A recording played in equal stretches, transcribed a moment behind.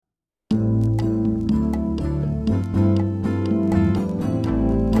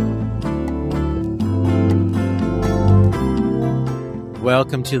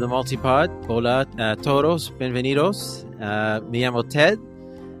Welcome to the Multipod. Hola a todos, bienvenidos. Me llamo Ted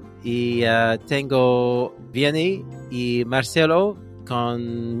y tengo Vianney y Marcelo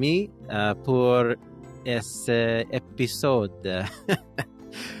con mí por este episodio.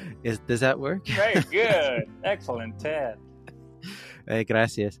 Does that work? Very good. Excellent, Ted.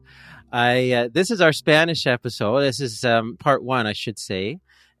 Gracias. This is our Spanish episode. This is part one, I should say.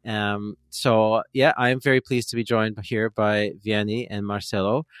 So I'm very pleased to be joined here by Vianney and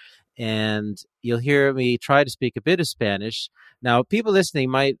Marcelo, and you'll hear me try to speak a bit of Spanish. Now, people listening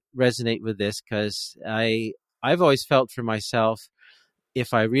might resonate with this because I've always felt for myself,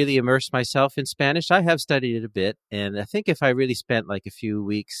 if I really immerse myself in Spanish, I have studied it a bit, and I think if I really spent like a few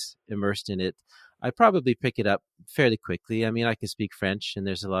weeks immersed in it, I'd probably pick it up fairly quickly. I mean, I can speak French, and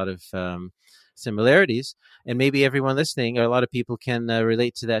there's a lot of similarities, and maybe everyone listening, or a lot of people can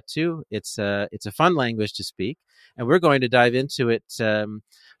relate to that too. It's a fun language to speak, and we're going to dive into it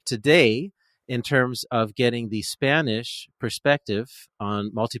today in terms of getting the Spanish perspective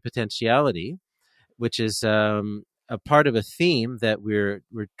on multipotentiality, which is a part of a theme that we're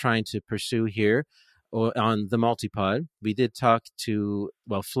trying to pursue here on the Multipod. We did talk to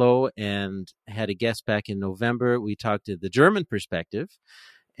Flo and had a guest back in November. We talked to the German perspective,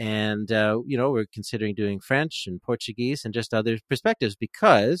 and we're considering doing French and Portuguese and just other perspectives,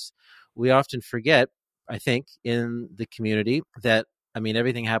 because we often forget, I think, in the community that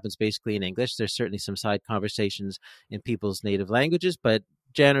everything happens basically in English. There's certainly some side conversations in people's native languages, but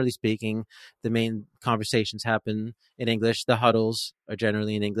generally speaking, the main conversations happen in English. The huddles are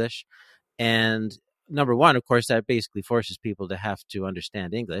generally in English. And number one, of course, that basically forces people to have to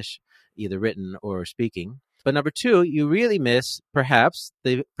understand English, either written or speaking. But number two, you really miss perhaps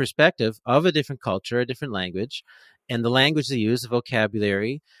the perspective of a different culture, a different language, and the language they use, the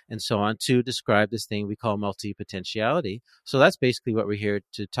vocabulary, and so on, to describe this thing we call multipotentiality. So that's basically what we're here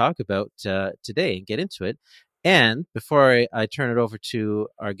to talk about today and get into it. And before I turn it over to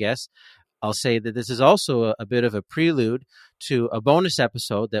our guests, I'll say that this is also a bit of a prelude to a bonus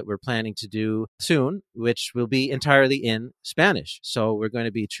episode that we're planning to do soon, which will be entirely in Spanish. So we're going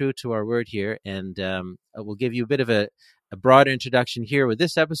to be true to our word here, and we'll give you a bit of a broader introduction here with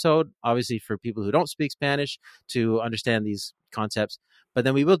this episode, obviously for people who don't speak Spanish to understand these concepts. But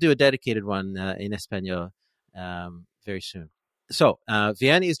then we will do a dedicated one in Español very soon. So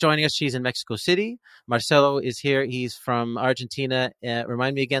Vianney is joining us. She's in Mexico City. Marcelo is here. He's from Argentina.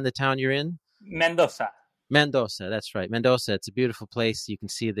 Remind me again the town you're in? Mendoza. Mendoza, that's right. Mendoza, it's a beautiful place. You can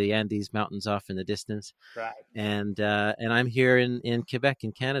see the Andes Mountains off in the distance. Right. And I'm here in Quebec,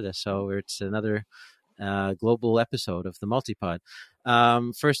 in Canada. So it's another global episode of the Multipod.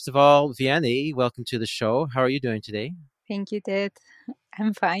 First of all, Vianney, welcome to the show. How are you doing today? Thank you, Ted.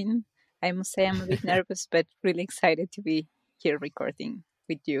 I'm fine. I must say I'm a bit nervous, but really excited to be here recording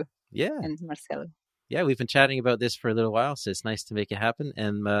with you and Marcelo. Yeah, we've been chatting about this for a little while, so it's nice to make it happen.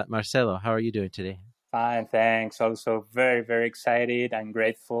 And Marcelo, how are you doing today? Fine, thanks. Also very, very excited and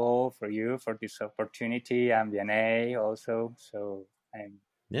grateful for you for this opportunity, and Vianney also. So I'm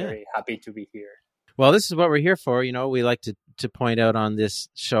very happy to be here. Well, this is what we're here for. You know, we like to point out on this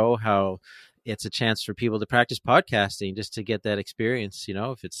show how it's a chance for people to practice podcasting, just to get that experience,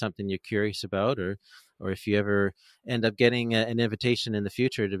 if it's something you're curious about, or if you ever end up getting an invitation in the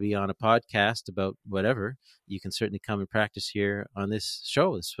future to be on a podcast about whatever, you can certainly come and practice here on this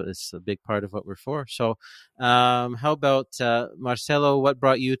show. It's a big part of what we're for. So how about Marcelo, what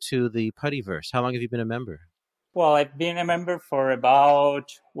brought you to the Puttyverse? How long have you been a member? Well, I've been a member for about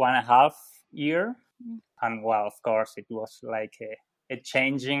 1.5 years. And of course, it was like a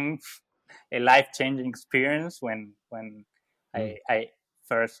life-changing experience when I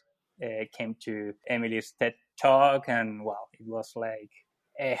first came to Emily's TED Talk, and it was like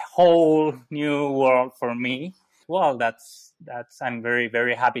a whole new world for me. Well, that's I'm very,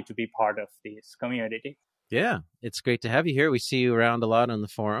 very happy to be part of this community. Yeah, it's great to have you here. We see you around a lot on the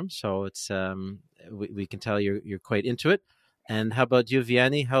forum, so it's we can tell you're quite into it. And how about you,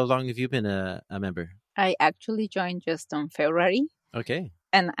 Vianney? How long have you been a member? I actually joined just on February. Okay.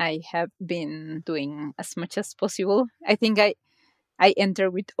 And I have been doing as much as possible. I think I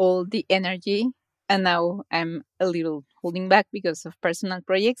entered with all the energy, and now I'm a little holding back because of personal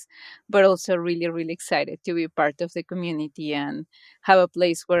projects, but also really, really excited to be part of the community and have a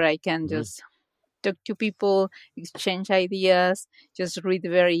place where I can just talk to people, exchange ideas, just read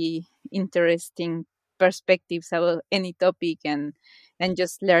very interesting perspectives about any topic, and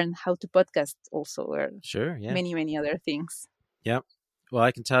just learn how to podcast also, or many, many other things. Yeah. Well,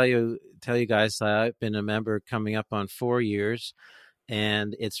 I can tell you guys, I've been a member coming up on 4 years,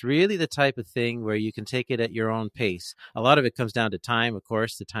 And it's really the type of thing where you can take it at your own pace. A lot of it comes down to time, of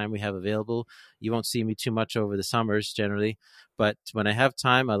course, the time we have available. You won't see me too much over the summers generally, but when I have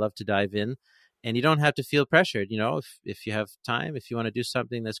time, I love to dive in. And you don't have to feel pressured. If you have time, if you want to do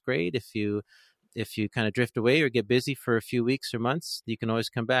something, that's great. If you kind of drift away or get busy for a few weeks or months, you can always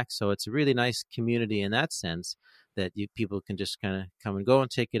come back. So it's a really nice community in that sense, that people can just kind of come and go and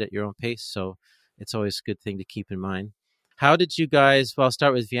take it at your own pace. So it's always a good thing to keep in mind. How did you guys, well, I'll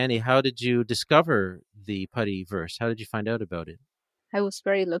start with Vianney. How did you discover the Puttyverse? How did you find out about it? I was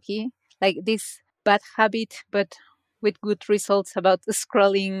very lucky. Like this bad habit, but with good results, about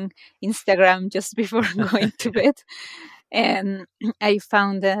scrolling Instagram just before going to bed. And I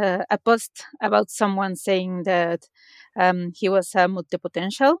found a post about someone saying that he was a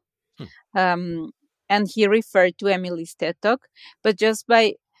multipotential. And he referred to Emily's TED Talk, but just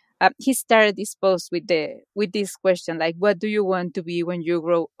by he started this post with this question, like, what do you want to be when you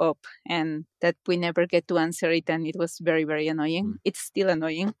grow up? And that we never get to answer it, and it was very, very annoying. It's still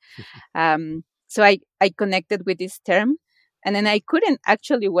annoying. So I connected with this term, and then I couldn't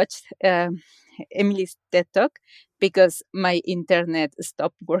actually watch Emily's TED Talk because my internet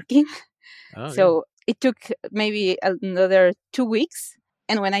stopped working. So it took maybe another 2 weeks.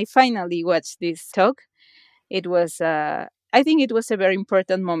 And when I finally watched this talk, it was, I think it was a very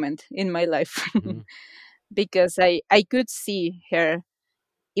important moment in my life because I could see her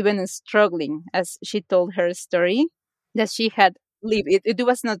even struggling as she told her story that she had lived. It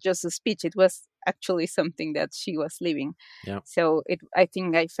was not just a speech, it was actually something that she was living. So I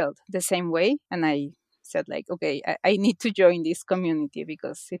think I felt the same way. And I said, like, okay, I need to join this community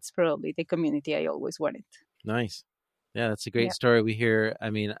because it's probably the community I always wanted. Nice. Yeah, that's a great story. We hear, I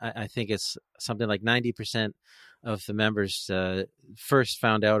mean, I think it's something like 90% of the members first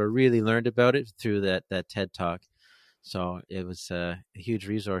found out or really learned about it through that TED Talk. So it was a huge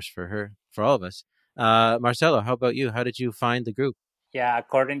resource for her, for all of us. Marcelo, how about you? How did you find the group? Yeah,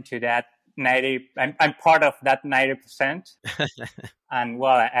 according to that 90, I'm part of that 90%. And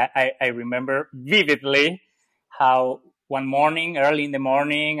well, I remember vividly how one morning, early in the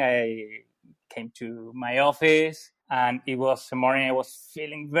morning, I came to my office, and it was a morning I was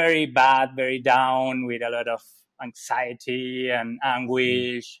feeling very bad, very down, with a lot of anxiety and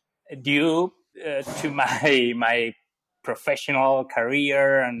anguish due to my professional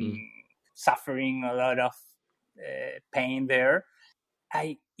career and suffering a lot of pain there.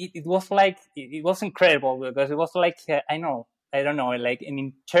 It was like, it was incredible because it was like, I don't know, like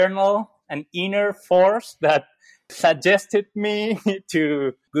an inner force that suggested me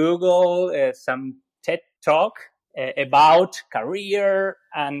to Google some TED Talk about career.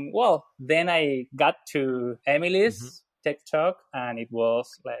 And well, then I got to Emily's TED Talk, and it was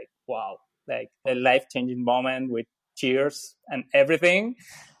like, wow, like a life-changing moment with tears and everything.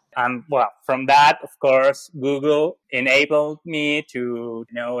 And well, from that, of course, Google enabled me to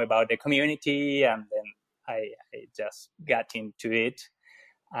know about the community, and then I just got into it.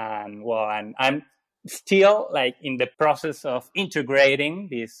 And well, and I'm still like in the process of integrating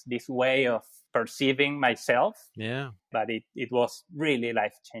this way of perceiving myself. Yeah. But it was really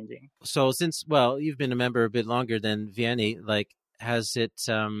life-changing. So since, well, you've been a member a bit longer than Vianney, like, has it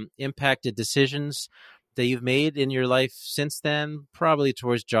impacted decisions that you've made in your life since then, probably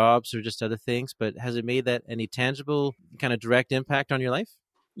towards jobs or just other things, but has it made that any tangible kind of direct impact on your life?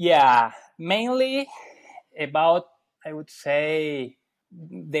 Yeah, mainly about, I would say,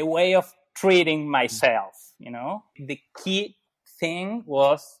 the way of treating myself, The key thing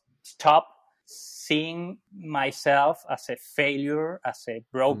was stop seeing myself as a failure, as a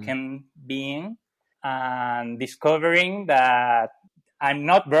broken being, and discovering that I'm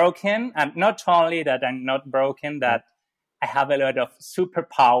not broken. And not only that I'm not broken, that I have a lot of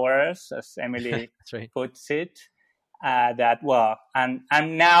superpowers, as Emily puts it. That, well, and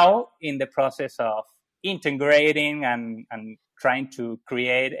I'm now in the process of integrating and trying to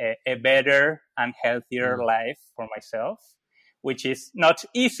create a better and healthier life for myself, which is not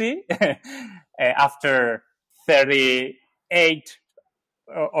easy after 38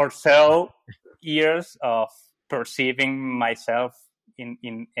 or so years of perceiving myself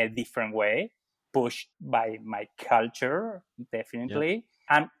in a different way, pushed by my culture, definitely.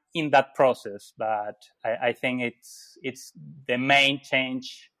 I'm in that process, but I think it's the main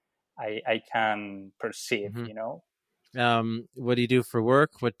change I can perceive, What do you do for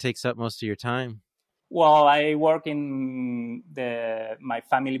work? What takes up most of your time? Well, I work in my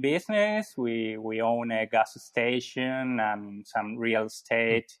family business. We own a gas station and some real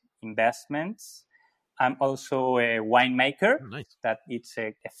estate investments. I'm also a winemaker. Oh, nice. That it's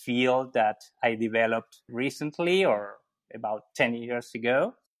a field that I developed recently, or about 10 years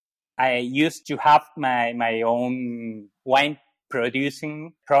ago. I used to have my own wine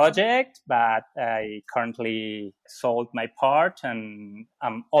producing project, but I currently sold my part, and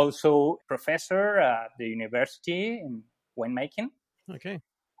I'm also professor at the university in winemaking. Okay.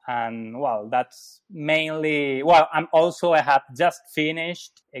 And well, that's mainly, I have just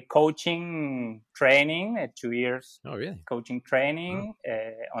finished a coaching training, a 2 years Oh, really? coaching training,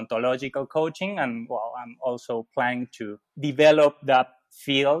 ontological coaching. And well, I'm also planning to develop that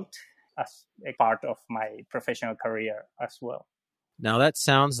field as a part of my professional career as well. Now that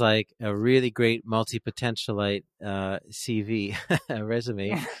sounds like a really great multi-potentialite CV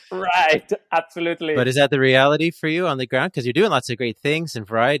resume. Right, absolutely. But is that the reality for you on the ground? Because you're doing lots of great things in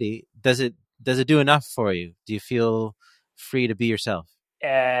variety. Does it do enough for you? Do you feel free to be yourself?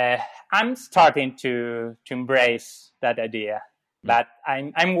 I'm starting to embrace that idea, but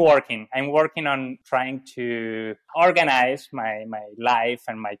I'm working on trying to organize my life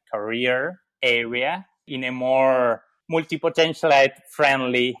and my career area in a more multipotentialite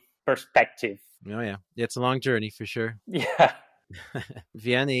friendly perspective. Oh yeah, it's a long journey for sure. Yeah.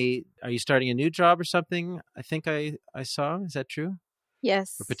 Vianney, are you starting a new job or something? I think I saw. Is that true?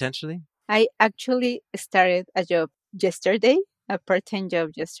 Yes. Or potentially? I actually started a job yesterday, a part-time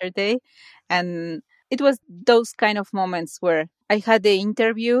job yesterday. And it was those kind of moments where I had the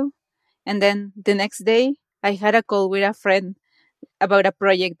interview, and then the next day I had a call with a friend about a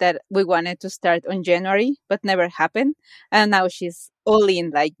project that we wanted to start on January, but never happened. And now she's all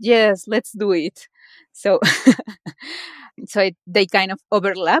in, like, yes, let's do it. So, they kind of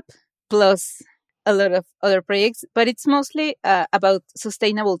overlap, plus a lot of other projects, but it's mostly about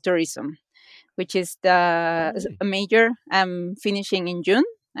sustainable tourism, which is the major I'm finishing in June.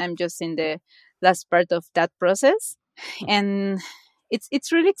 I'm just in the last part of that process. And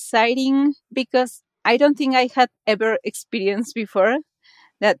it's really exciting because I don't think I had ever experienced before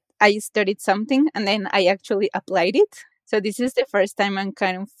that I studied something and then I actually applied it. So this is the first time I'm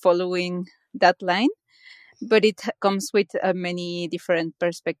kind of following that line, but it comes with many different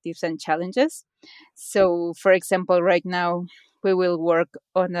perspectives and challenges. So, for example, right now we will work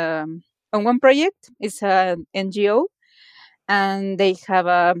on one project. It's an NGO, and they have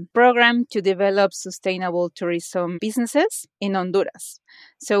a program to develop sustainable tourism businesses in Honduras.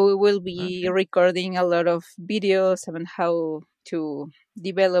 So we will be recording a lot of videos on how to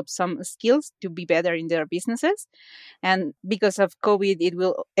develop some skills to be better in their businesses. And because of COVID, it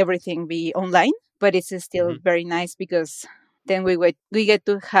will everything be online, but it's still very nice because then we get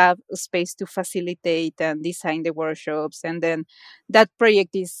to have a space to facilitate and design the workshops. And then that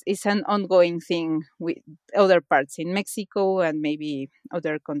project is an ongoing thing with other parts in Mexico and maybe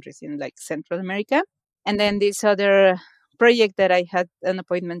other countries in like Central America. And then this other project that I had an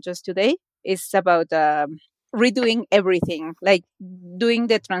appointment just today is about redoing everything, like doing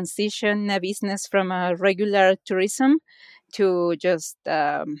the transition a business from a regular tourism to just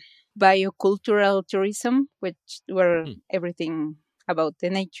biocultural tourism, where everything about the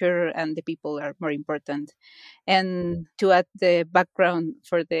nature and the people are more important. And to add the background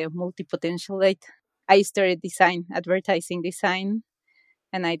for the multipotentialite, I studied advertising design,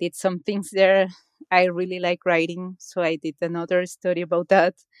 and I did some things there. I really like writing, so I did another study about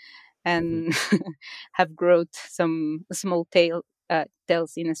that, and have wrote some small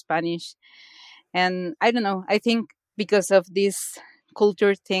tales in Spanish. And I don't know, I think because of this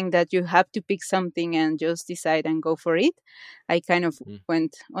culture thing that you have to pick something and just decide and go for it, I kind of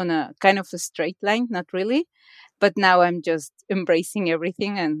went on a kind of a straight line, not really. But now I'm just embracing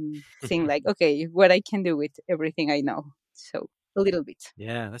everything and seeing like, okay, what I can do with everything I know. So a little bit.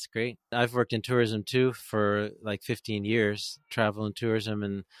 Yeah, that's great. I've worked in tourism too for like 15 years, travel and tourism.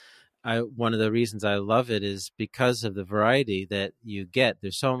 And one of the reasons I love it is because of the variety that you get.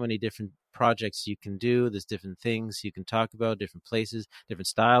 There's so many different projects you can do. There's different things you can talk about, different places, different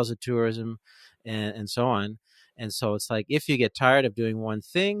styles of tourism, and so on. And so it's like, if you get tired of doing one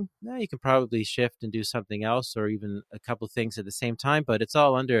thing, you can probably shift and do something else, or even a couple things at the same time. But it's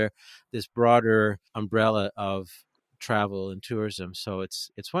all under this broader umbrella of travel and tourism. So I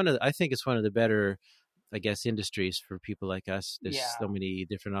think it's one of the better, I guess, industries for people like us. There's so many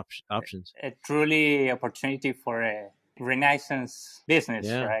different options. A truly opportunity for a renaissance business,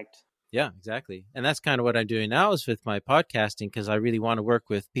 right? Yeah, exactly. And that's kind of what I'm doing now is with my podcasting, because I really want to work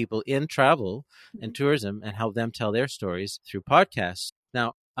with people in travel and tourism and help them tell their stories through podcasts.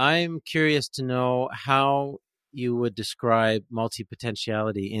 Now, I'm curious to know how you would describe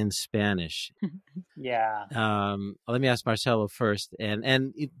multipotentiality in Spanish. Let me ask Marcelo first.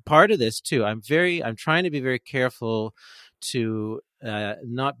 And part of this too, I'm trying to be very careful to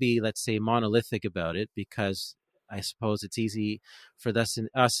not be, let's say, monolithic about it, because I suppose it's easy for us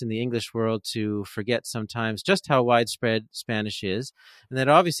in the English world to forget sometimes just how widespread Spanish is, and that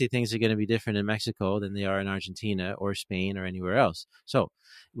obviously things are going to be different in Mexico than they are in Argentina or Spain or anywhere else. So,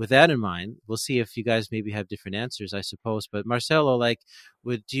 with that in mind, we'll see if you guys maybe have different answers, I suppose. But Marcelo, what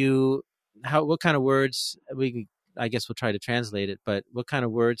kind of words I guess we'll try to translate it, but what kind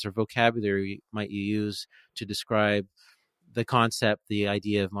of words or vocabulary might you use to describe the concept, the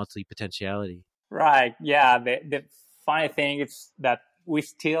idea of multipotentiality? Right. Yeah. The funny thing is that we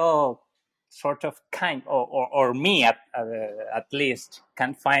still sort of or me at least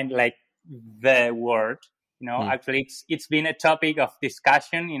can't find like the word. Actually, it's been a topic of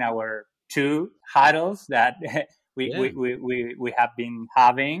discussion in our two huddles that we have been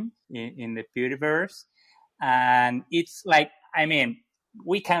having in the Pewdiverse. And it's like, I mean,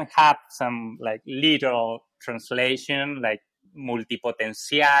 we can have some like literal translation, like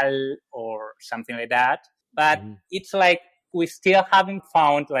multipotencial or something like that. But it's like we still haven't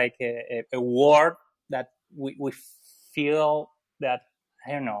found like a word that we feel that,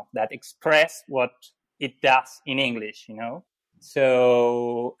 I don't know, that express what it does in English,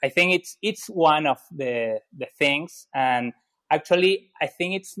 So I think it's one of the things. And actually, I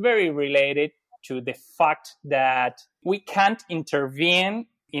think it's very related to the fact that we can't intervene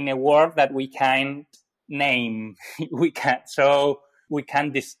in a word that we can't name. we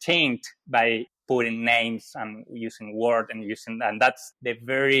can distinct by putting names and using word and that's the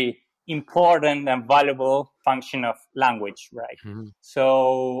very important and valuable function of language, right?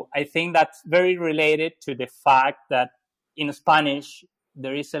 So I think that's very related to the fact that in Spanish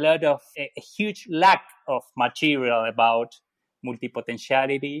there is a huge lack of material about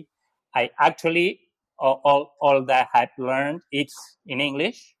multipotentiality. I actually, all that I had learned, it's in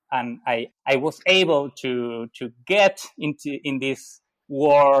English, and I was able to get in this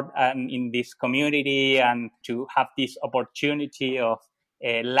world and in this community and to have this opportunity of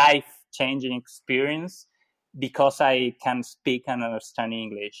a life-changing experience because I can speak and understand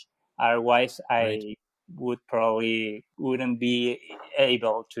English. Otherwise, I wouldn't be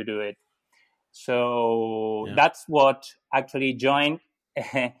able to do it. So that's what actually joined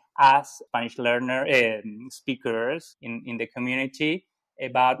as Spanish learner speakers in the community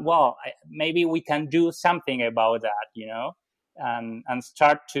about, maybe we can do something about that, and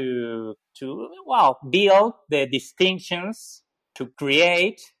start to build the distinctions, to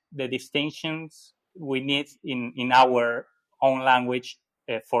create the distinctions we need in our own language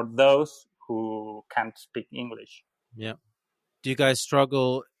for those who can't speak English. Yeah. Do you guys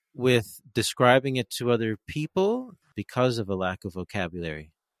struggle with describing it to other people because of a lack of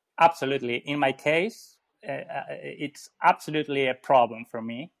vocabulary? Absolutely. In my case, it's absolutely a problem for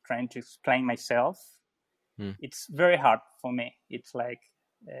me trying to explain myself. It's very hard for me. It's like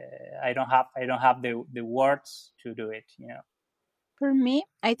I don't have the words to do it. For me,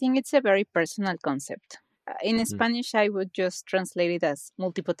 I think it's a very personal concept. In Spanish, I would just translate it as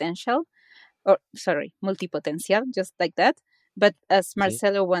multipotencial, multipotencial, just like that. But as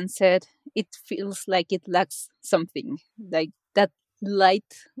Marcelo once said, it feels like it lacks something, like that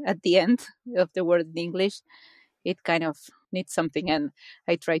light at the end of the word in English. It kind of needs something, and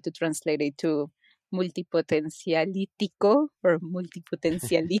I try to translate it to multipotencialitico or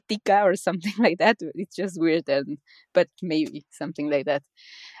multipotencialitica or something like that. It's just weird, but maybe something like that.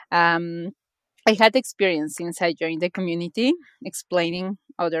 I had experience since I joined the community explaining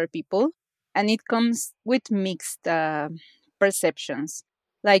other people, and it comes with mixed perceptions.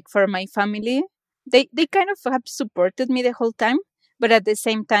 Like for my family, they kind of have supported me the whole time, but at the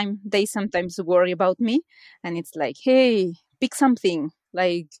same time, they sometimes worry about me, and it's like, hey, pick something.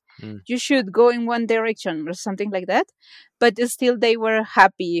 Like, you should go in one direction or something like that. But still, they were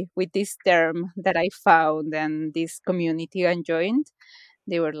happy with this term that I found and this community I joined.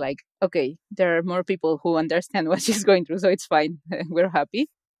 They were like, okay, there are more people who understand what she's going through, so it's fine. We're happy.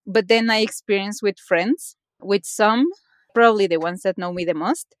 But then I experienced with friends, with some, probably the ones that know me the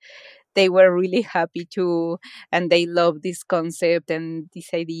most, they were really happy too, and they love this concept and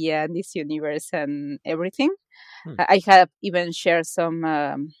this idea and this universe and everything. I have even shared some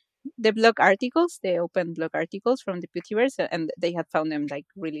the blog articles, the open blog articles from the Pewdiverse, and they had found them like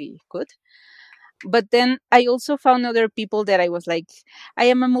really good. But then I also found other people that I was like, I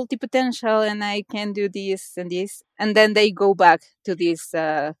am a multipotential and I can do this and this. And then they go back to this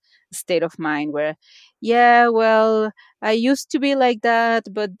state of mind where, yeah, well, I used to be like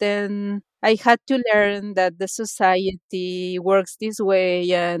that, but then I had to learn that the society works this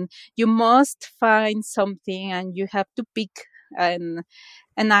way and you must find something and you have to pick. And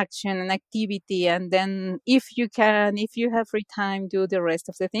an action, an activity, and then if you have free time, do the rest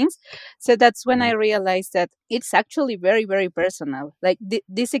of the things. So that's when I realized that it's actually very, very personal. Like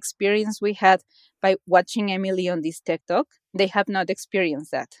this experience we had by watching Emily on this TED Talk, they have not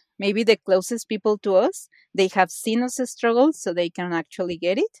experienced that. Maybe the closest people to us, they have seen us struggle, so they can actually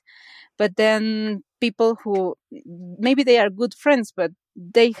get it. But then people who maybe they are good friends, but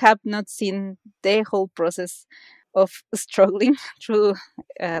they have not seen the whole process of struggling through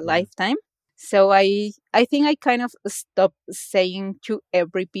a lifetime. So I think I kind of stopped saying to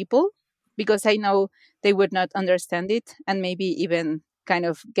every people, because I know they would not understand it and maybe even kind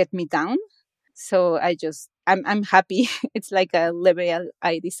of get me down. So I'm happy. It's like a level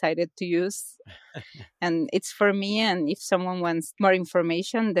I decided to use, and it's for me. And if someone wants more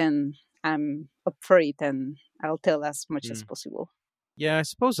information, then I'm up for it, and I'll tell as much as possible. Yeah, I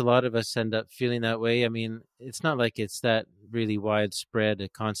suppose a lot of us end up feeling that way. I mean, it's not like it's that really widespread a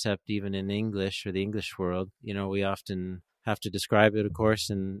concept even in English or the English world. You know, we often have to describe it, of course,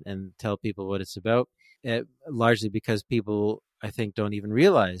 and tell people what it's about, largely because people, I think, don't even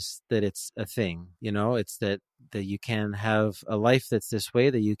realize that it's a thing. You know, it's that you can have a life that's this way,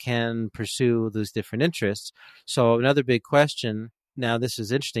 that you can pursue those different interests. So another big question, now this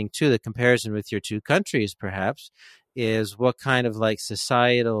is interesting too, the comparison with your two countries perhaps, is what kind of like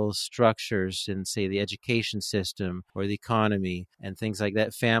societal structures in, say, the education system or the economy and things like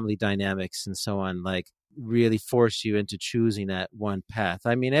that, family dynamics and so on, like really force you into choosing that one path.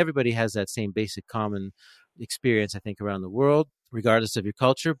 I mean, everybody has that same basic common experience, I think, around the world, regardless of your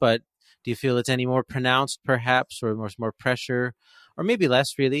culture. But do you feel it's any more pronounced, perhaps, or more pressure, or maybe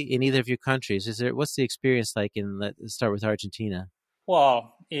less, really, in either of your countries? What's the experience like let's start with Argentina?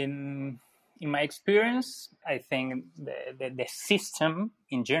 Well, in my experience, I think the system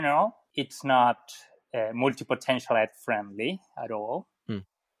in general, it's not multipotentialite friendly at all.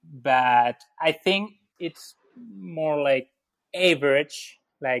 But I think it's more like average,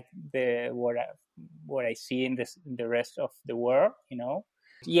 like what I see in the rest of the world. You know,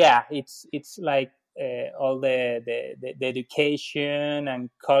 yeah, it's like all the education and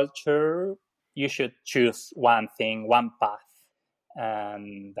culture. You should choose one thing, one path,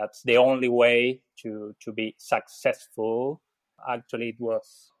 and that's the only way to be successful. Actually, it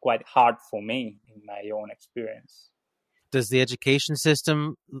was quite hard for me in my own experience. Does the education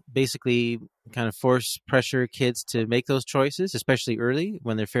system basically kind of pressure kids to make those choices, especially early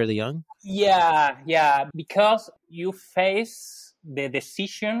when they're fairly young? Yeah, because you face the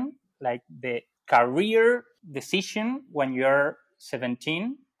decision, like the career decision, when you're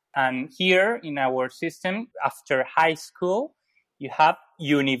 17. And here in our system, after high school, you have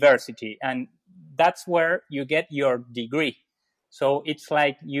university, and that's where you get your degree. So it's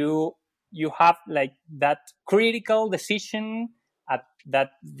like you have like that critical decision at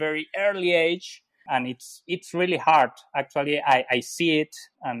that very early age, and it's really hard. Actually, I see it,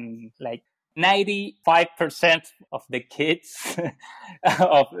 and like 95% of the kids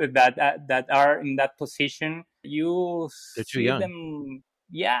of that are in that position, you They're too see young. them,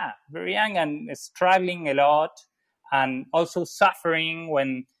 yeah, very young and struggling a lot, and also suffering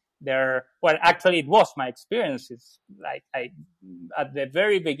when well, actually it was my experience. It's like at the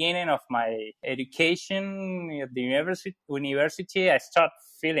very beginning of my education at the university, I started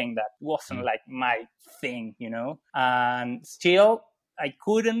feeling that wasn't like my thing, you know, and still I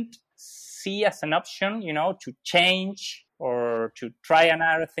couldn't see as an option, you know, to change or to try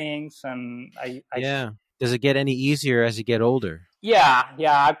another things. And yeah. Does it get any easier as you get older? Yeah.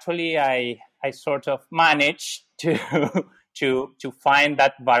 Actually, I sort of managed to to find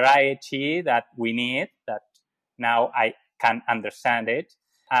that variety that we need. That now I can understand it,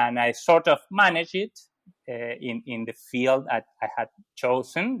 and I sort of manage it in the field that I had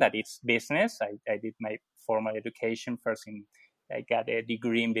chosen. That it's business. I did my formal education first I got a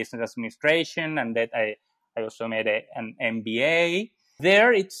degree in business administration, and that I also made an MBA.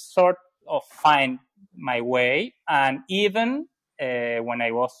 There, it's sort of find my way, and even when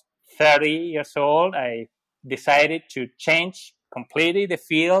I was 30 years old, I decided to change completely the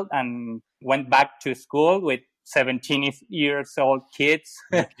field and went back to school with 17 years old kids.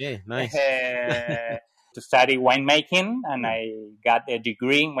 Okay, nice. To study winemaking, and I got a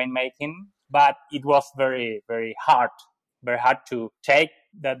degree in winemaking. But it was very, very hard to take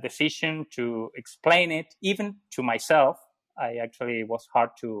that decision, to explain it, even to myself. It was hard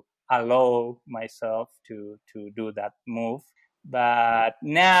to allow myself to do that move. But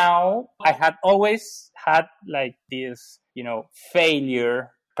now I had always had like this, you know,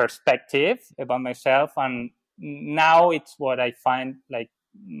 failure perspective about myself. And now it's what I find like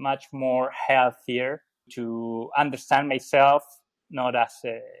much more healthier to understand myself not as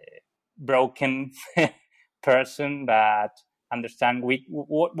a broken person, but understand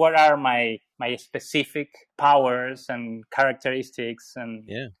what are my specific powers and characteristics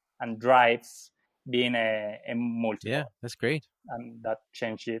and drives being a multiple. Yeah, that's great. And that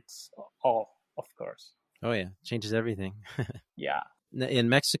changes all, of course. Oh yeah, changes everything. Yeah. In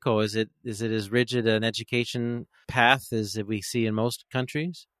Mexico, is it as rigid an education path as we see in most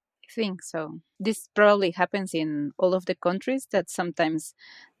countries? I think so. This probably happens in all of the countries, that sometimes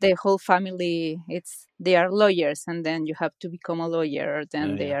the whole family, they are lawyers, and then you have to become a lawyer, or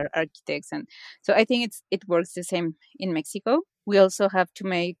then they are architects. And so I think it works the same in Mexico. We also have to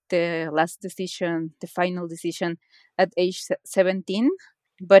make the last decision, the final decision, at age 17.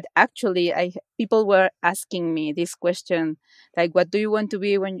 But actually, people were asking me this question, like, what do you want to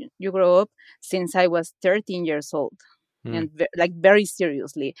be when you grow up? Since I was 13 years old. And like very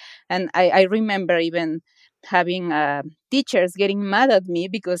seriously. And I remember even having teachers getting mad at me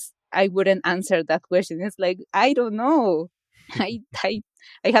because I wouldn't answer that question. It's like, I don't know. I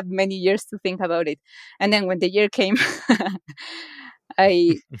have many years to think about it. And then when the year came,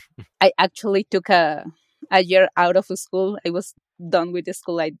 I actually took a year out of school. I was done with the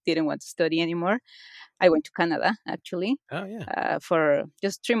school. I didn't want to study anymore. I went to Canada, actually. Oh, yeah. For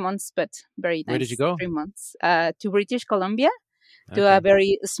just 3 months, but very nice. Where did you go? 3 months. To British Columbia, to a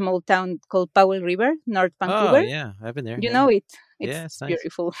very small town called Powell River, North Vancouver. Oh, yeah. I've been there. You know it. It's nice.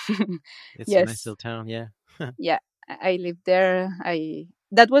 Beautiful. It's a nice little town, yeah. Yeah, I lived there.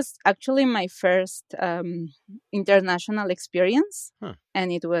 That was actually my first international experience.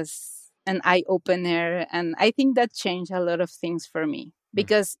 And it was an eye-opener. And I think that changed a lot of things for me.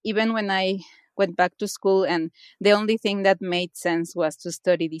 Because even when I went back to school, and the only thing that made sense was to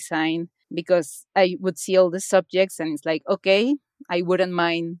study design, because I would see all the subjects and it's like, okay, I wouldn't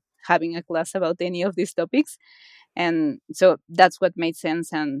mind having a class about any of these topics. And so that's what made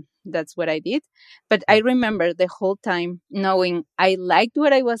sense, and that's what I did. But I remember the whole time knowing I liked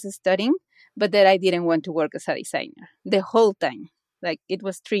what I was studying, but that I didn't want to work as a designer the whole time. Like, it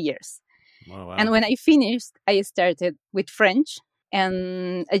was 3 years. Oh, wow. And when I finished, I started with French.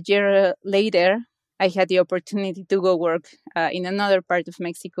 And a year later, I had the opportunity to go work in another part of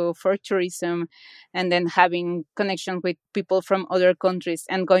Mexico for tourism, and then having connection with people from other countries,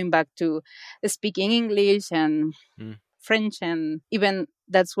 and going back to speaking English and French. And even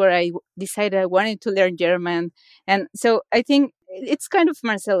that's where I decided I wanted to learn German. And so I think it's kind of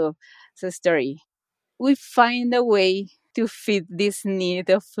Marcelo's story. We find a way to fit this need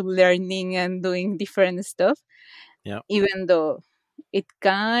of learning and doing different stuff, even though it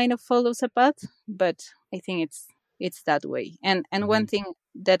kind of follows a path, but I think it's that way. And one thing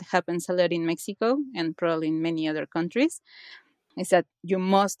that happens a lot in Mexico, and probably in many other countries, is that you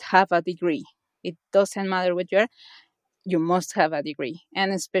must have a degree. It doesn't matter what you are, you must have a degree.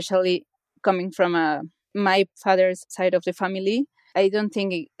 And especially coming from my father's side of the family, I don't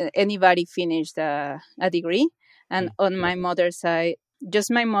think anybody finished a degree. And on my mother's side,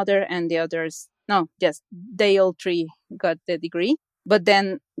 just my mother and the others, no, just they all three got the degree. But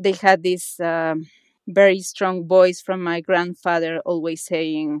then they had this very strong voice from my grandfather always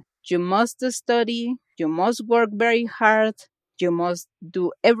saying, you must study, you must work very hard, you must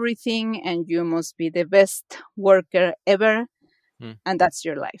do everything, and you must be the best worker ever, and that's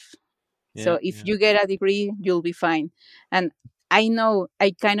your life. So if you get a degree, you'll be fine. And I know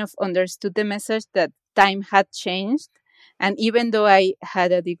I kind of understood the message that time had changed. And even though I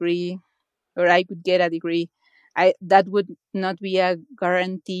had a degree, or I could get a degree, that would not be a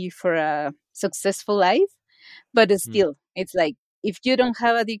guarantee for a successful life. But still, it's like, if you don't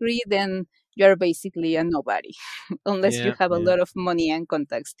have a degree, then you're basically a nobody, unless you have a lot of money and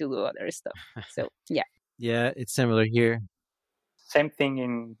contacts to do other stuff. So, yeah. Yeah, it's similar here. Same thing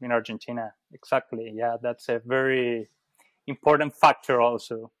in Argentina. Exactly. Yeah, that's a very important factor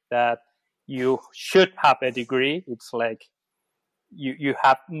also, that you should have a degree. It's like you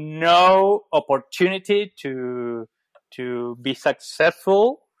have no opportunity to be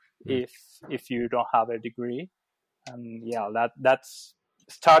successful if you don't have a degree. And that's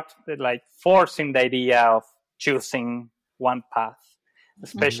start like forcing the idea of choosing one path,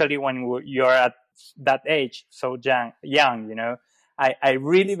 especially when you're at that age, so young, you know. I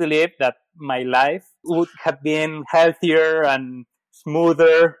really believe that my life would have been healthier and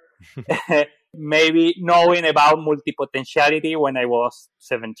smoother maybe knowing about multipotentiality when I was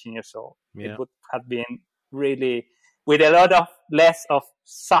 17 years old. It would have been really with a lot of less of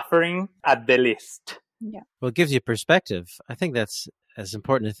suffering at the least. Yeah. Well, it gives you perspective. I think that's as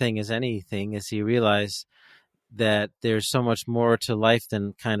important a thing as anything, is you realize that there's so much more to life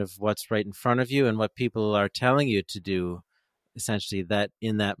than kind of what's right in front of you and what people are telling you to do. essentially that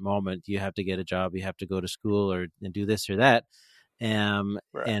in that moment you have to get a job, you have to go to school and do this or that.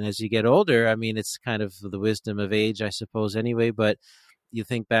 Right. And as you get older, I mean, it's kind of the wisdom of age, I suppose, anyway. But you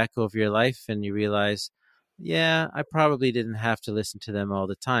think back over your life and you realize, yeah, I probably didn't have to listen to them all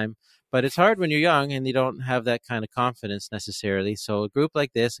the time. But it's hard when you're young and you don't have that kind of confidence necessarily. So a group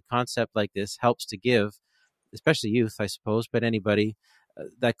like this, a concept like this helps to give, especially youth, I suppose, but anybody,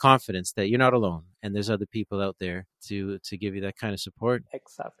 that confidence that you're not alone and there's other people out there to give you that kind of support.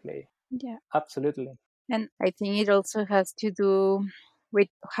 Exactly. Yeah. Absolutely. And I think it also has to do with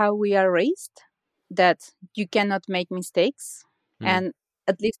how we are raised, that you cannot make mistakes. And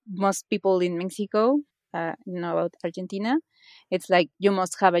at least most people in Mexico, about Argentina, it's like you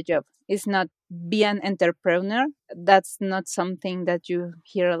must have a job. It's not be an entrepreneur. That's not something that you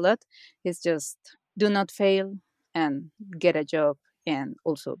hear a lot. It's just do not fail and get a job and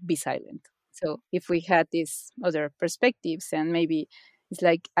also be silent. So if we had these other perspectives and maybe it's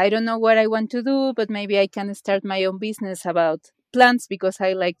like, I don't know what I want to do, but maybe I can start my own business about plants because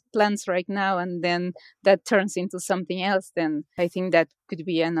I like plants right now, and then that turns into something else, then I think that could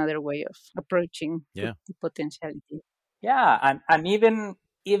be another way of approaching the potentiality. Yeah, and even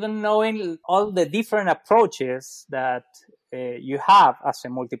knowing all the different approaches that you have as a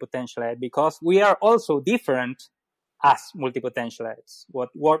multipotentialite, because we are also different as multipotentialites. What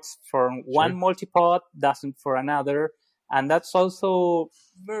works for one multipod doesn't for another. And that's also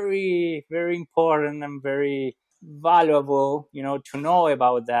very, very important and very valuable, to know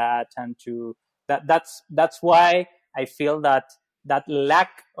about that, and that's why I feel that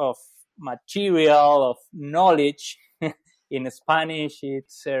lack of material, of knowledge in Spanish,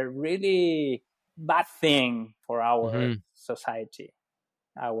 it's a really bad thing for our society,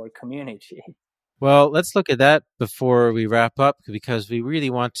 our community. Well, let's look at that before we wrap up, because we really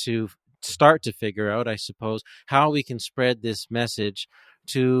want to start to figure out, I suppose, how we can spread this message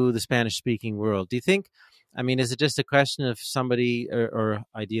to the Spanish-speaking world. Do you think, I mean, is it just a question of somebody or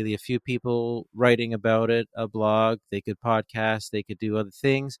ideally a few people writing about it, a blog, they could podcast, they could do other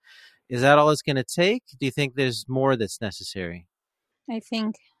things? Is that all it's going to take? Do you think there's more that's necessary? I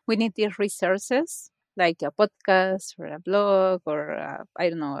think we need these resources, like a podcast or a blog or, I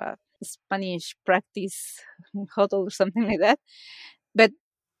don't know, a Spanish practice huddle or something like that. But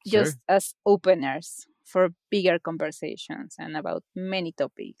just as openers for bigger conversations and about many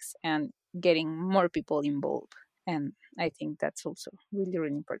topics and getting more people involved. And I think that's also really,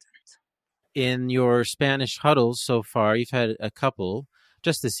 really important. In your Spanish huddles so far, you've had a couple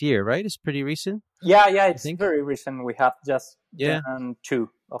just this year, right? It's pretty recent. Yeah, it's very recent. We have just done 2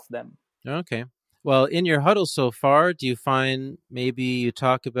 of them. Okay. Well, in your huddle so far, do you find maybe you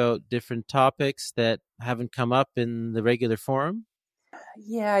talk about different topics that haven't come up in the regular forum?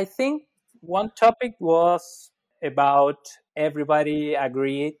 Yeah, I think one topic was about everybody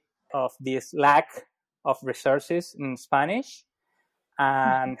agreed of this lack of resources in Spanish,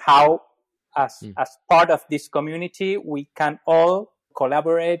 and how as part of this community we can all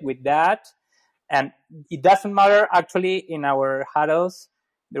collaborate with that. And it doesn't matter, actually, in our huddles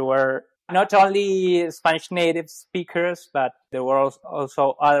there were not only Spanish native speakers, but there were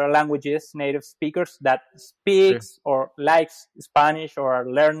also other languages native speakers that speaks or likes Spanish or are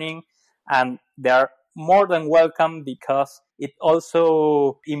learning, and they are more than welcome, because it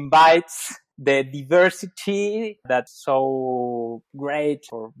also invites the diversity that's so great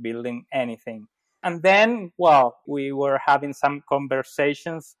for building anything. And then, we were having some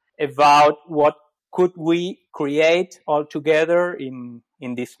conversations about what could we create all together in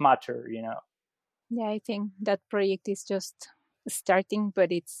this matter, Yeah, I think that project is just starting,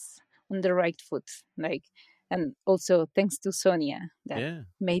 but it's on the right foot. And also thanks to Sonia that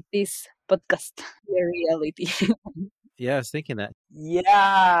made this podcast a reality. Yeah, I was thinking that.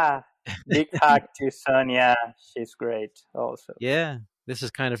 Yeah, big hug to Sonia. She's great also. Yeah, this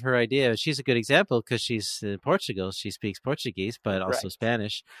is kind of her idea. She's a good example because she's in Portugal. She speaks Portuguese, but also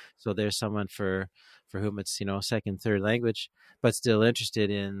Spanish. So there's someone for whom it's, second, third language, but still interested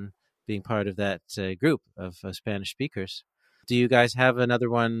in being part of that group of Spanish speakers. Do you guys have another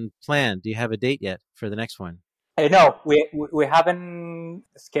one planned? Do you have a date yet for the next one? No, we haven't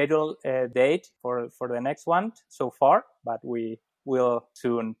scheduled a date for the next one so far, but we will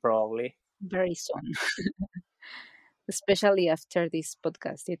soon, probably. Very soon. Especially after this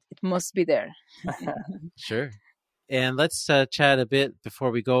podcast. It must be there. Sure. And let's chat a bit before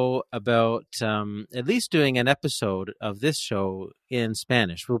we go about at least doing an episode of this show in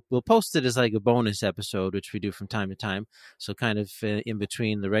Spanish. We'll post it as like a bonus episode, which we do from time to time. So kind of in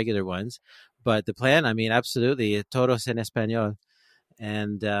between the regular ones. But the plan, I mean, absolutely, todos en español.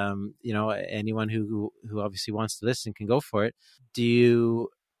 and anyone who obviously wants to listen can go for it. Do you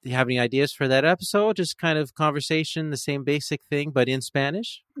have any ideas for that episode? Just kind of conversation, the same basic thing, but in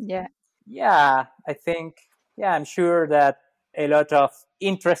Spanish? Yeah, I think, I'm sure that a lot of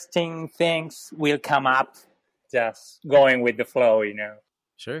interesting things will come up just going with the flow,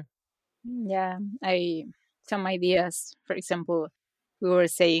 Sure. Yeah, some ideas. For example, we were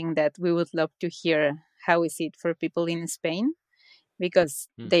saying that we would love to hear how is it for people in Spain, because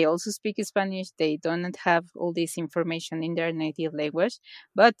they also speak Spanish. They don't have all this information in their native language,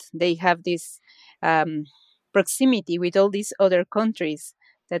 but they have this proximity with all these other countries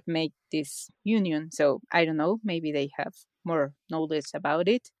that make this union. So I don't know, maybe they have more knowledge about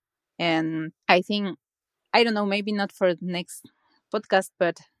it. And I think, I don't know, maybe not for the next podcast,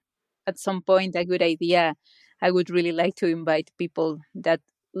 but at some point, a good idea, I would really like to invite people that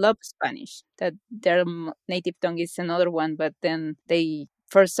love Spanish, that their native tongue is another one, but then they,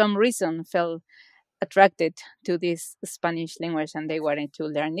 for some reason, felt attracted to this Spanish language and they wanted to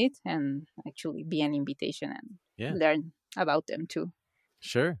learn it, and actually be an invitation and learn about them too.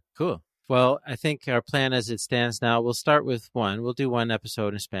 Sure. Cool. Well, I think our plan as it stands now, we'll start with one. We'll do one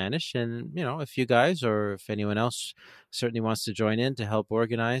episode in Spanish. And, if you guys or if anyone else certainly wants to join in to help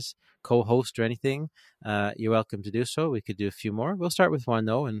organize, co-host or anything, you're welcome to do so. We could do a few more. We'll start with one,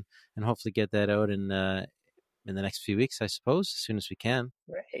 though, and hopefully get that out in the next few weeks, I suppose, as soon as we can.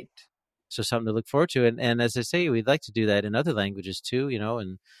 Great. So something to look forward to. And as I say, we'd like to do that in other languages, too,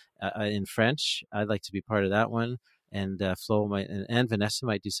 and in French. I'd like to be part of that one. And Flo might, and Vanessa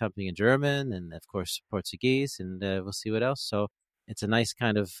might do something in German, and of course Portuguese, and we'll see what else. So it's a nice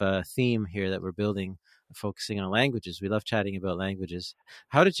kind of theme here that we're building, focusing on languages. We love chatting about languages.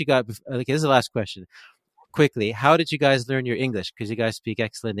 How did you guys? This is the last question. Quickly, how did you guys learn your English? Because you guys speak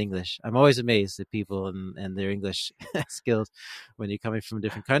excellent English. I'm always amazed at people and their English skills when you're coming from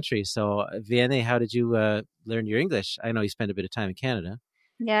different countries. So, Vianney, how did you learn your English? I know you spent a bit of time in Canada.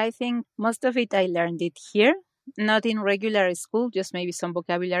 Yeah, I think most of it I learned it here. Not in regular school, just maybe some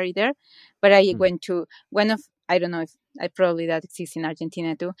vocabulary there. But I went to one of, I don't know if probably that exists in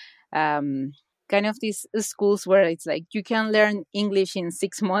Argentina too, kind of these schools where it's like you can learn English in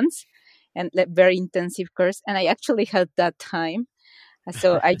 6 months and very intensive course. And I actually had that time.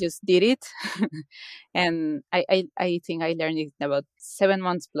 So I just did it. And I think I learned it in about 7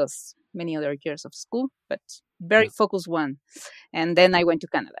 months plus many other years of school, but very focused one. And then I went to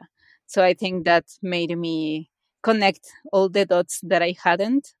Canada. So I think that made me connect all the dots that I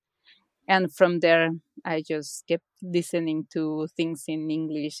hadn't. And from there, I just kept listening to things in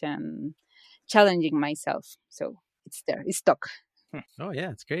English and challenging myself. So it's there, it's stuck. Oh,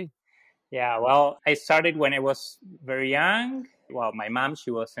 yeah, it's great. Yeah, well, I started when I was very young. Well, my mom,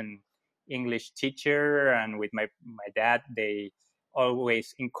 she was an English teacher, and with my dad, they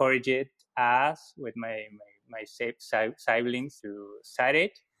always encouraged us with my siblings to study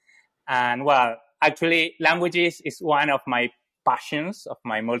it. And well, actually, languages is one of my passions, of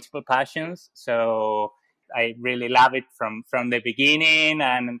my multiple passions. So I really love it from the beginning.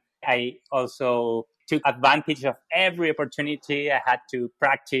 And I also took advantage of every opportunity I had to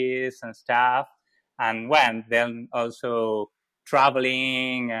practice and stuff. And then also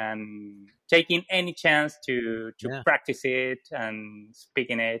traveling and taking any chance to practice it and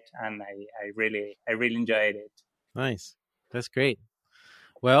speaking it. And I really enjoyed it. Nice. That's great.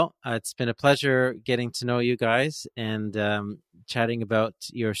 Well, it's been a pleasure getting to know you guys and chatting about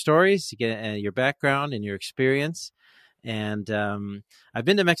your stories, your background and your experience. And I've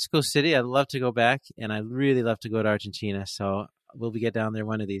been to Mexico City. I'd love to go back, and I'd really love to go to Argentina. So we'll get down there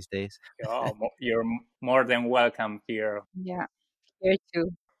one of these days. Oh, you're more than welcome here. Yeah, here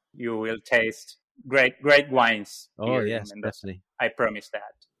too. You will taste great wines. Oh, yes, definitely. I promise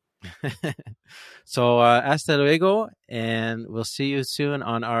that. So hasta luego, and we'll see you soon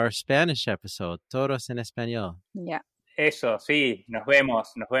on our Spanish episode, Todos en Español. Yeah. Eso, sí, nos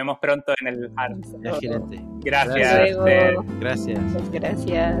vemos pronto en el... Excelente. Gracias. Gracias.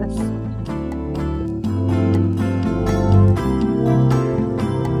 Gracias.